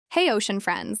Hey, ocean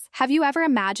friends, have you ever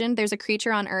imagined there's a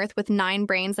creature on Earth with 9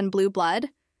 brains and blue blood?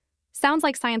 Sounds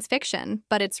like science fiction,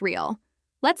 but it's real.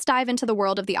 Let's dive into the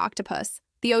world of the octopus,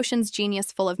 the ocean's genius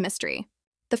full of mystery.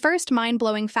 The first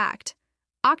mind-blowing fact: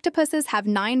 octopuses have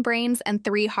 9 brains and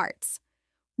 3 hearts.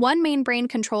 One main brain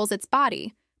controls its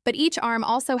body, but each arm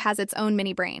also has its own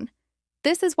mini-brain.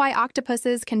 This is why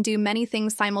octopuses can do many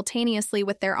things simultaneously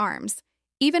with their arms,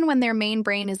 even when their main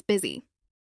brain is busy.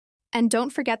 And don't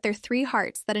forget their 3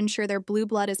 hearts that ensure their blue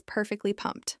blood is perfectly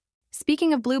pumped.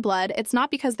 Speaking of blue blood, it's not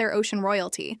because they're ocean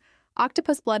royalty.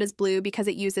 Octopus blood is blue because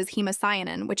it uses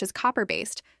hemocyanin, which is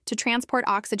copper-based, to transport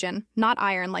oxygen, not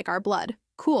iron like our blood.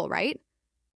 Cool, right?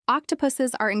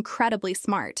 Octopuses are incredibly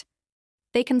smart.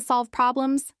 They can solve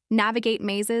problems, navigate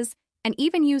mazes, and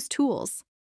even use tools.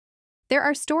 There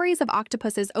are stories of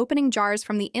octopuses opening jars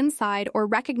from the inside or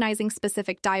recognizing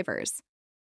specific divers.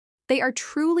 They are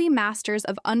truly masters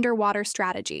of underwater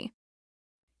strategy.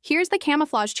 Here's the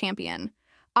camouflage champion.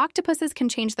 Octopuses can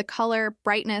change the color,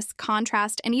 brightness,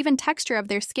 contrast, and even texture of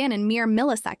their skin in mere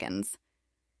milliseconds.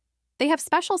 They have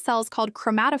special cells called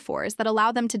chromatophores that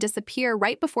allow them to disappear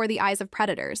right before the eyes of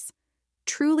predators.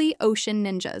 Truly ocean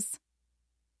ninjas.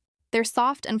 Their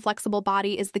soft and flexible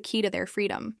body is the key to their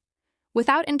freedom.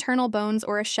 Without internal bones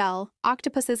or a shell,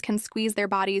 octopuses can squeeze their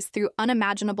bodies through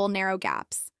unimaginable narrow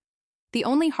gaps. The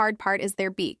only hard part is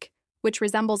their beak, which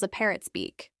resembles a parrot's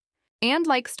beak. And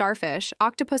like starfish,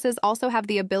 octopuses also have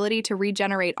the ability to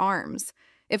regenerate arms.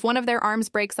 If one of their arms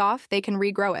breaks off, they can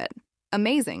regrow it.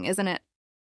 Amazing, isn't it?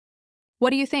 What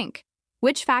do you think?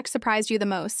 Which fact surprised you the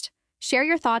most? Share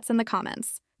your thoughts in the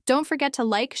comments. Don't forget to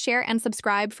like, share, and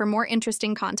subscribe for more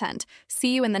interesting content.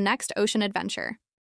 See you in the next ocean adventure.